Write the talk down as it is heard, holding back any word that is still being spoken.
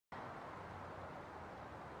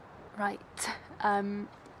Right,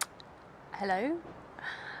 hello.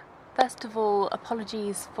 First of all,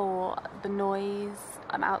 apologies for the noise.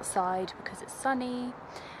 I'm outside because it's sunny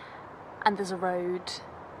and there's a road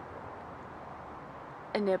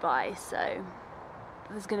nearby, so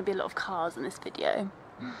there's going to be a lot of cars in this video.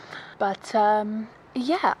 But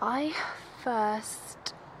yeah, I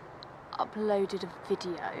first uploaded a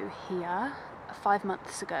video here 5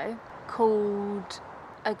 months ago called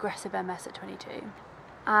Aggressive MS at 22.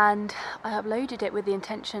 And I uploaded it with the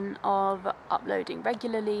intention of uploading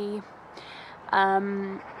regularly.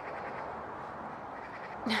 Birds,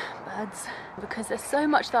 because there's so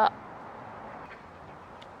much that...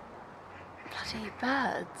 Bloody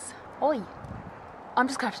birds. Oi! I'm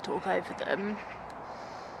just going to have to talk over them.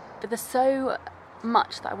 But there's so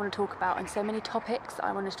much that I want to talk about and so many topics that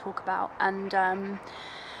I want to talk about, and I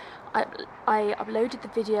uploaded the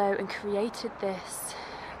video and created this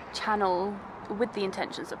channel with the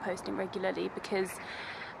intentions of posting regularly, because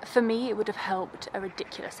for me it would have helped a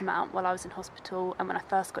ridiculous amount while I was in hospital and when I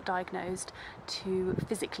first got diagnosed to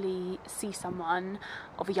physically see someone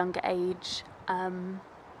of a younger age. My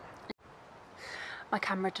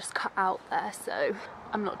camera just cut out there, so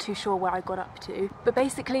I'm not too sure where I got up to. But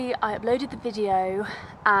basically I uploaded the video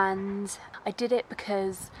and I did it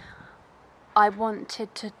because I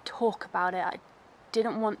wanted to talk about it. I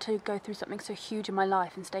didn't want to go through something so huge in my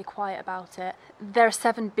life and stay quiet about it. There are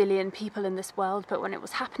 7 billion people in this world, but when it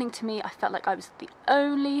was happening to me, I felt like I was the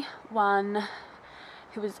only one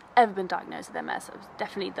who has ever been diagnosed with MS. I was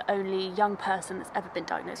definitely the only young person that's ever been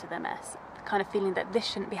diagnosed with MS. The kind of feeling that this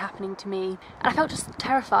shouldn't be happening to me. And I felt just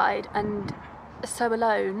terrified and so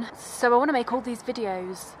alone. So I want to make all these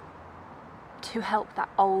videos to help that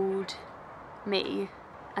old me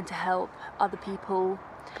and to help other people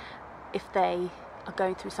if they are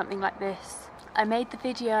going through something like this. I made the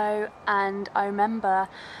video and I remember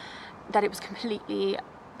that it was completely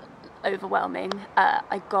overwhelming.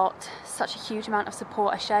 I got such a huge amount of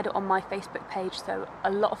support. I shared it on my Facebook page, so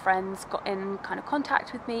a lot of friends got in kind of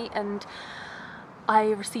contact with me and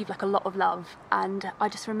I received like a lot of love. And I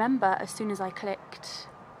just remember as soon as I clicked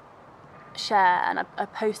share and I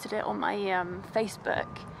posted it on my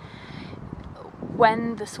Facebook,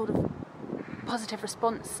 when the sort of positive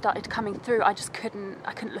response started coming through, I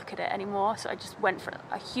couldn't look at it anymore. So I just went for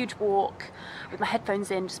a huge walk with my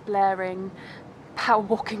headphones in, just blaring, power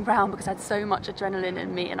walking around because I had so much adrenaline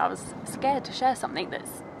in me and I was scared to share something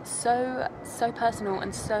that's so personal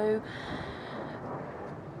and so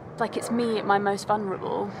like it's me at my most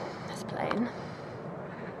vulnerable. This plane.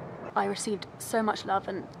 I received so much love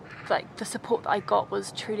and like the support that I got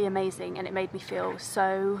was truly amazing, and it made me feel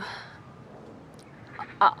so...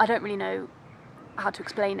 I don't really know how to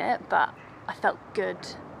explain it, but I felt good.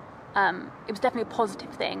 It was definitely a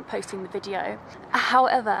positive thing posting the video.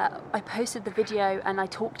 However, I posted the video and I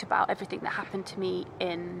talked about everything that happened to me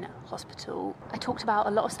in hospital. I talked about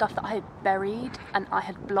a lot of stuff that I had buried and I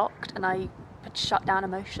had blocked and I had shut down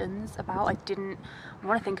emotions about. I didn't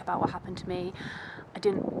want to think about what happened to me. I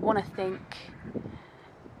didn't want to think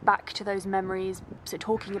back to those memories, so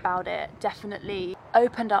talking about it definitely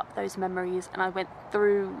opened up those memories, and I went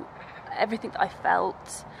through everything that I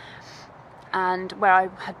felt, and where I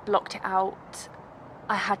had blocked it out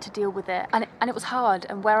I had to deal with it, and it was hard.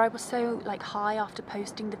 And where I was so like high after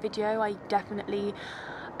posting the video, I definitely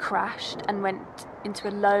crashed and went into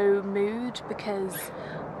a low mood because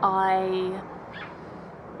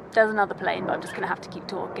there's another plane, but I'm just going to have to keep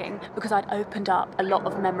talking, because I'd opened up a lot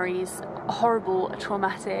of memories, horrible,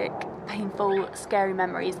 traumatic, painful, scary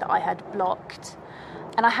memories that I had blocked,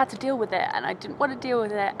 and I had to deal with it, and I didn't want to deal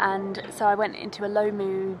with it, and so I went into a low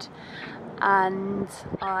mood and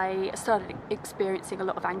I started experiencing a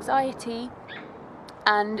lot of anxiety.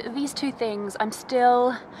 And these two things I'm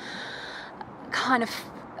still kind of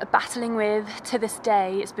battling with to this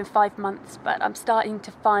day. It's been 5 months, but I'm starting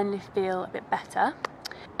to finally feel a bit better.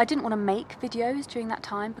 I didn't want to make videos during that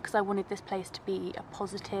time because I wanted this place to be a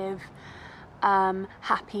positive,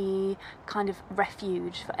 happy kind of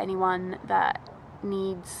refuge for anyone that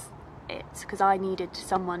needs it, because I needed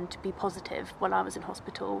someone to be positive while I was in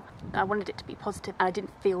hospital. I wanted it to be positive and I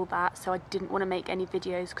didn't feel that, so I didn't want to make any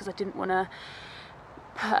videos because I didn't want to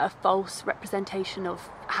put a false representation of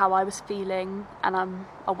how I was feeling, and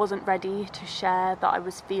I wasn't ready to share that I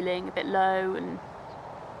was feeling a bit low. And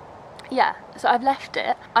yeah, so I've left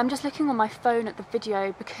it. I'm just looking on my phone at the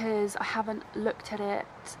video because I haven't looked at it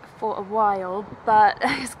for a while, but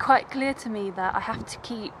it's quite clear to me that I have to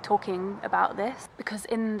keep talking about this, because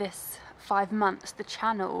in this 5 months the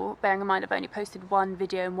channel, bearing in mind I've only posted one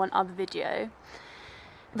video and one other video,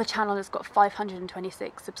 the channel has got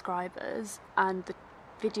 526 subscribers and the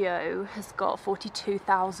video has got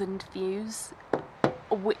 42,000 views,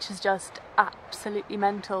 which is just absolutely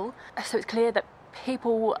mental. So it's clear that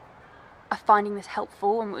people are finding this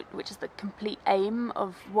helpful, and which is the complete aim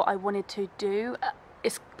of what I wanted to do.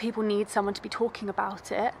 Is people need someone to be talking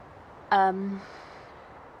about it. So I'm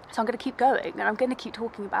going to keep going, and I'm going to keep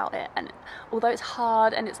talking about it. And although it's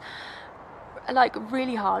hard, and it's like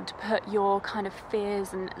really hard to put your kind of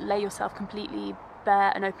fears and lay yourself completely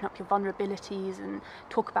bare and open up your vulnerabilities and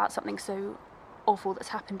talk about something so awful that's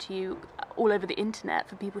happened to you all over the internet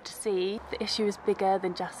for people to see, the issue is bigger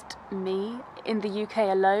than just me. In the UK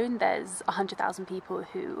alone, there's 100,000 people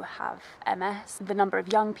who have MS. The number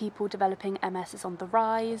of young people developing MS is on the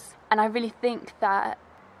rise, and I really think that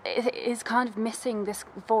it is kind of missing this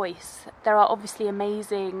voice. There are obviously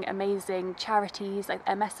amazing charities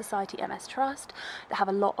like MS Society, MS Trust, that have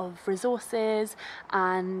a lot of resources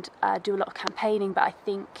and do a lot of campaigning, but I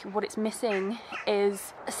think what it's missing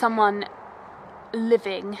is someone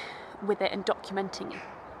living with it and documenting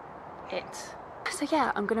it. So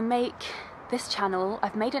yeah, I'm gonna make this channel.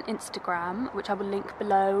 I've made an Instagram, which I will link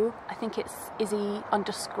below. I think it's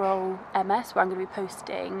Izzy_MS, where I'm going to be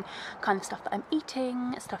posting kind of stuff that I'm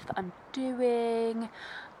eating, stuff that I'm doing,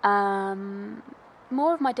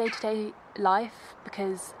 more of my day-to-day life,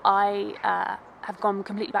 because I have gone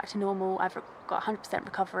completely back to normal. I've got 100%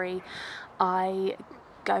 recovery. I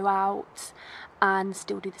go out and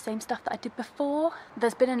still do the same stuff that I did before.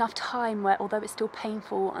 There's been enough time where, although it's still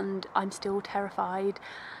painful and I'm still terrified,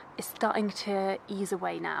 it's starting to ease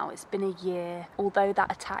away now. It's been a year, although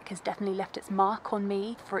that attack has definitely left its mark on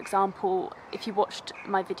me. For example, if you watched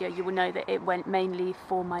my video, you will know that it went mainly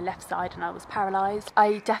for my left side and I was paralysed.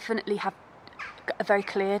 I definitely have a very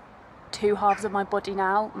clear two halves of my body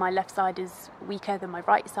now. My left side is weaker than my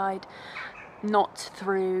right side, not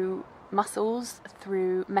through muscles,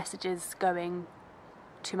 through messages going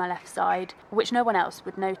to my left side, which no one else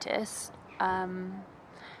would notice,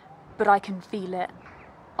 but I can feel it.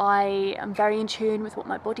 I am very in tune with what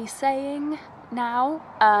my body's saying now.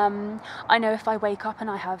 I know if I wake up and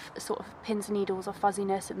I have sort of pins and needles or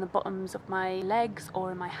fuzziness in the bottoms of my legs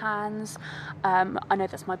or in my hands, I know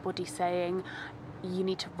that's my body saying you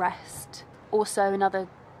need to rest. Also, another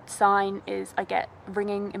sign is I get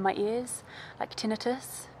ringing in my ears, like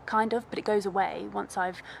tinnitus, kind of, but it goes away once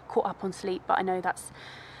I've caught up on sleep. But I know that's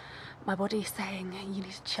my body saying you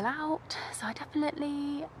need to chill out, so I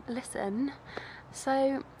definitely listen.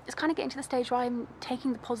 So it's kind of getting to the stage where I'm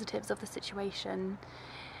taking the positives of the situation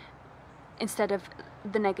instead of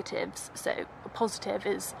the negatives. So a positive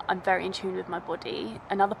is I'm very in tune with my body.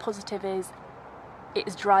 Another positive is it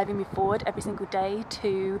is driving me forward every single day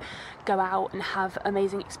to go out and have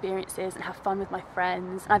amazing experiences and have fun with my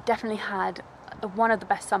friends. And I've definitely had one of the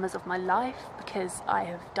best summers of my life because I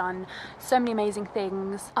have done so many amazing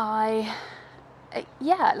things.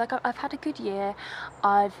 Yeah, like I've had a good year.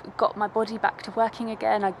 I've got my body back to working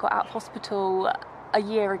again. I got out of hospital a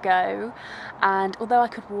year ago, and although I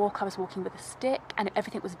could walk, I was walking with a stick, and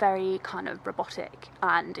everything was very kind of robotic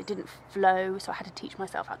and it didn't flow, so I had to teach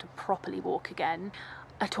myself how to properly walk again.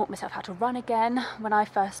 I taught myself how to run again. When I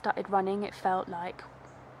first started running, it felt like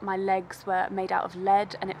my legs were made out of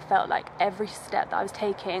lead, and it felt like every step that I was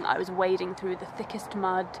taking I was wading through the thickest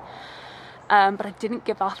mud. But I didn't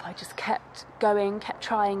give up. I just kept going, kept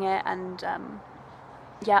trying it, and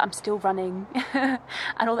yeah, I'm still running.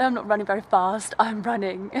 And although I'm not running very fast, I'm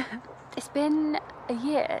running. It's been a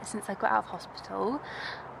year since I got out of hospital.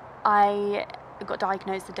 I got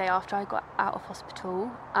diagnosed the day after I got out of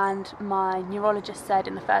hospital, and my neurologist said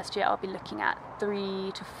in the first year I'll be looking at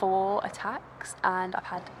 3 to 4 attacks, and I've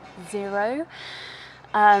had 0,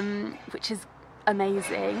 which is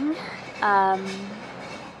amazing.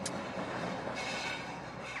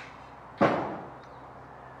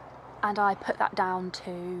 And I put that down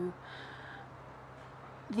to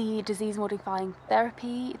the disease-modifying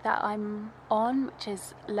therapy that I'm on, which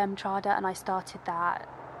is Lemtrada, and I started that.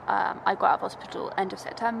 I got out of hospital end of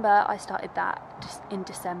September. I started that just in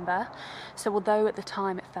December. So although at the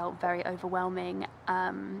time it felt very overwhelming,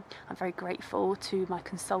 I'm very grateful to my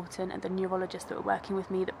consultant and the neurologist that were working with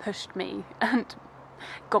me that pushed me and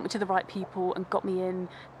got me to the right people and got me in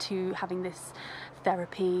to having this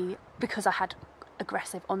therapy, because I had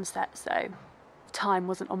aggressive onset, so time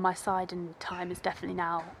wasn't on my side, and time is definitely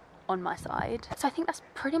now on my side. So I think that's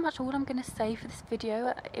pretty much all I'm going to say for this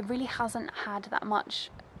video. It really hasn't had that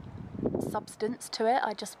much substance to it.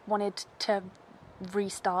 I just wanted to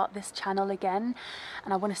restart this channel again,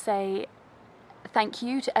 and I want to say thank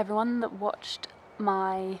you to everyone that watched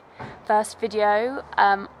my first video.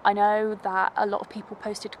 I know that a lot of people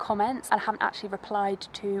posted comments and I haven't actually replied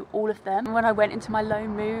to all of them. When I went into my low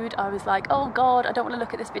mood, I was like, oh god, I don't want to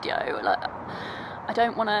look at this video. Like, I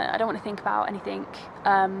don't want to think about anything.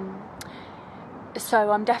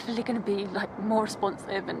 So I'm definitely going to be like more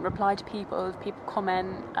responsive and reply to people if people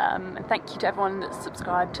comment, and thank you to everyone that's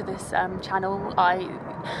subscribed to this channel.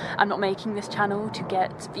 I'm not making this channel to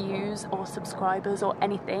get views or subscribers or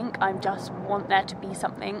anything. I just want there to be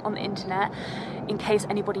something on the internet in case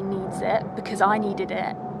anybody needs it, because I needed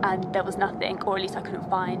it and there was nothing, or at least I couldn't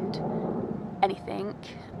find anything.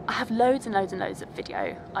 I have loads and loads and loads of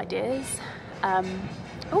video ideas.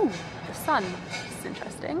 Oh, the sun, this is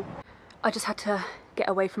interesting. I just had to get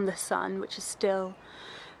away from the sun, which is still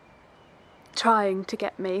trying to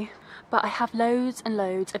get me. But I have loads and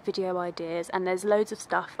loads of video ideas, and there's loads of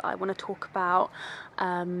stuff that I want to talk about.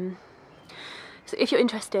 So if you're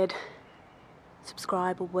interested,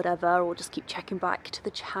 subscribe or whatever, or just keep checking back to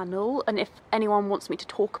the channel. And if anyone wants me to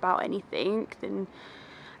talk about anything, then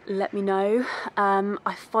let me know.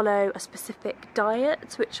 I follow a specific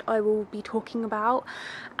diet which I will be talking about,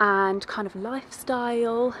 and kind of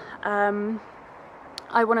lifestyle.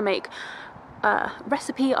 I want to make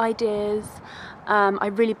recipe ideas. I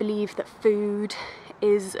really believe that food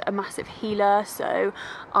is a massive healer, so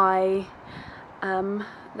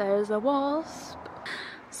there's a wasp.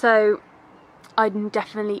 So I'm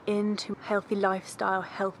definitely into healthy lifestyle,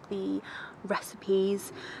 healthy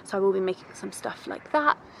recipes, so I will be making some stuff like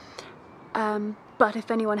that. But if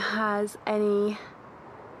anyone has anything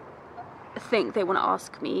they want to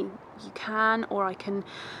ask me, you can, or I can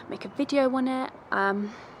make a video on it.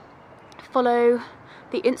 Follow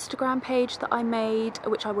the Instagram page that I made,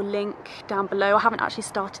 which I will link down below. I haven't actually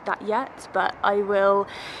started that yet, but I will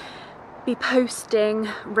be posting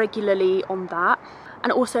regularly on that.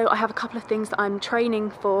 And also I have a couple of things that I'm training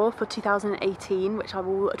for 2018, which I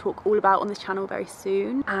will talk all about on this channel very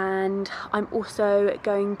soon. And I'm also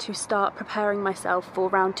going to start preparing myself for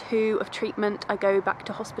round 2 of treatment. I go back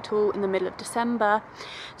to hospital in the middle of December,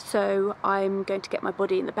 so I'm going to get my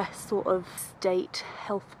body in the best sort of state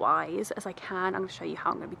health-wise as I can. I'm going to show you how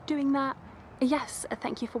I'm going to be doing that. Yes,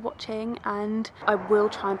 thank you for watching, and I will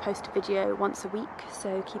try and post a video once a week,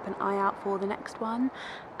 so keep an eye out for the next one.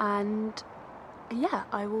 And yeah,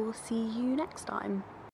 I will see you next time.